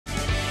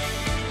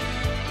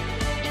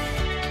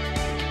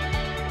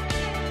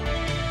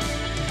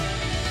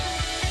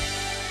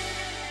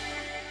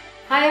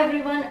Hi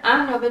everyone,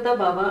 I'm Navyata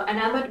Bawa and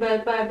I'm a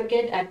developer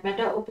advocate at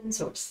Meta Open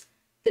Source.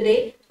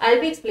 Today, I'll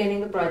be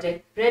explaining the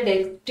project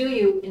Redex to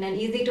you in an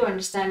easy to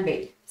understand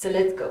way. So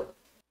let's go.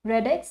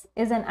 Redex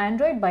is an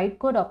Android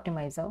bytecode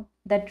optimizer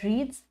that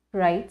reads,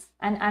 writes,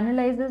 and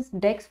analyzes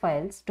DEX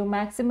files to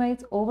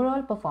maximize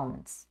overall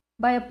performance.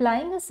 By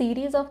applying a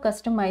series of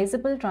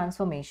customizable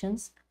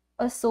transformations,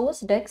 a source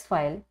DEX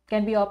file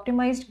can be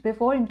optimized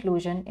before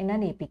inclusion in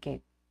an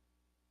APK.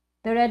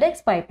 The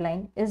Redex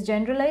pipeline is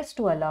generalized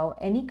to allow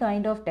any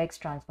kind of DEX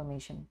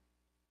transformation.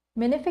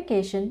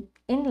 Minification,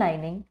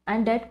 inlining,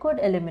 and dead code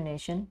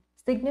elimination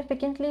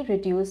significantly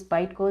reduce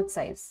bytecode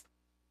size.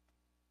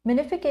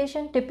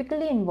 Minification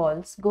typically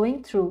involves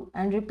going through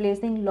and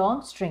replacing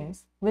long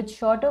strings with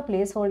shorter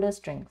placeholder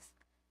strings,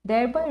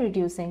 thereby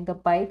reducing the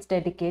bytes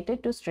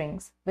dedicated to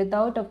strings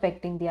without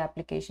affecting the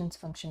application's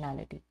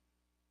functionality.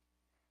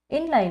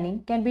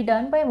 Inlining can be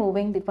done by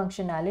moving the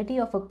functionality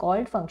of a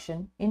called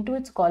function into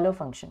its caller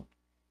function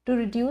to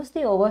reduce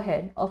the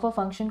overhead of a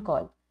function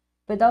call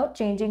without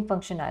changing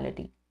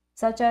functionality,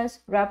 such as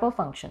wrapper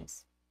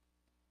functions.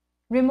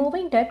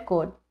 Removing dead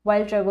code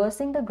while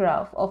traversing the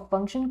graph of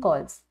function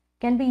calls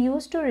can be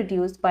used to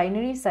reduce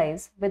binary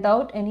size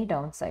without any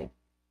downside.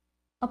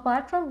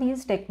 Apart from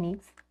these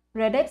techniques,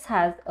 Redex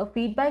has a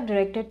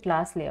feedback-directed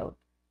class layout,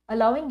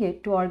 allowing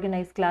it to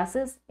organize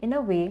classes in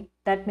a way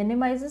that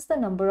minimizes the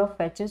number of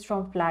fetches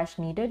from Flash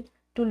needed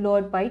to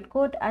load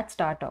bytecode at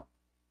startup,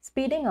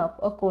 speeding up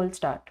a cold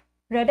start.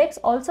 Redex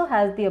also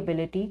has the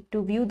ability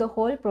to view the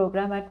whole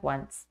program at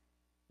once,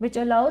 which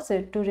allows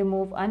it to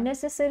remove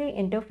unnecessary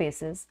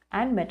interfaces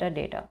and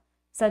metadata,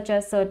 such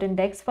as certain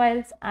DEX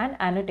files and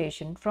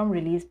annotation from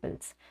release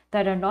builds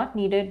that are not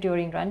needed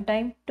during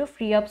runtime to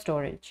free up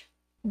storage.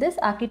 This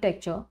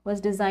architecture was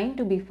designed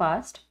to be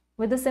fast,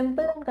 with a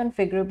simple and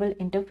configurable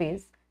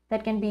interface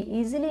that can be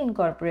easily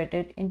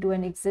incorporated into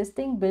an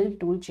existing build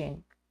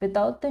toolchain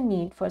without the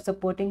need for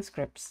supporting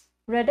scripts.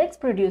 Redex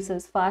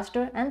produces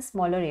faster and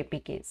smaller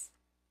APKs.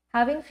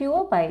 Having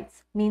fewer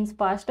bytes means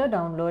faster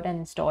download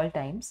and install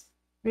times,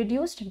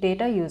 reduced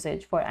data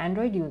usage for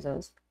Android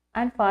users,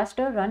 and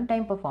faster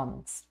runtime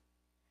performance.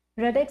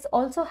 Redex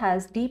also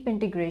has deep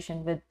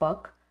integration with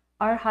Buck,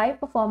 our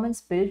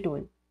high-performance build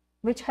tool,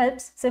 which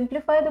helps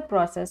simplify the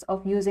process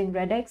of using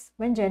Redex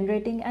when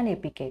generating an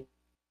APK.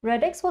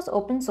 Redex was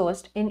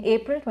open-sourced in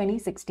April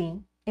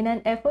 2016 in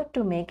an effort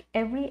to make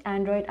every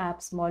Android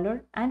app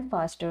smaller and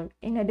faster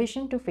in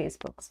addition to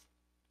Facebook's.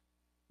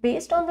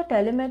 Based on the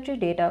telemetry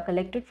data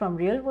collected from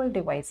real-world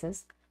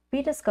devices,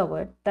 we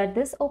discovered that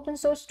this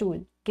open-source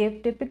tool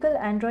gave typical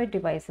Android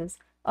devices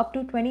up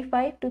to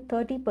 25 to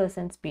 30%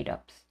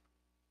 speedups.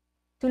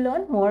 To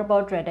learn more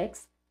about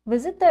Redex,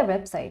 visit their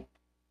website.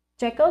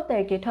 Check out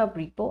their GitHub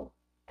repo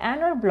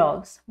and our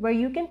blogs where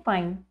you can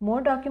find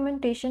more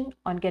documentation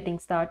on getting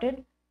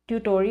started,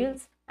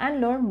 tutorials, and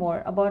learn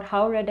more about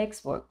how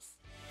Redex works.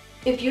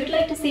 If you'd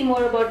like to see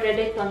more about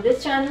Redex on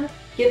this channel,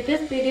 give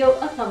this video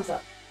a thumbs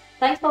up.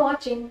 Thanks for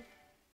watching.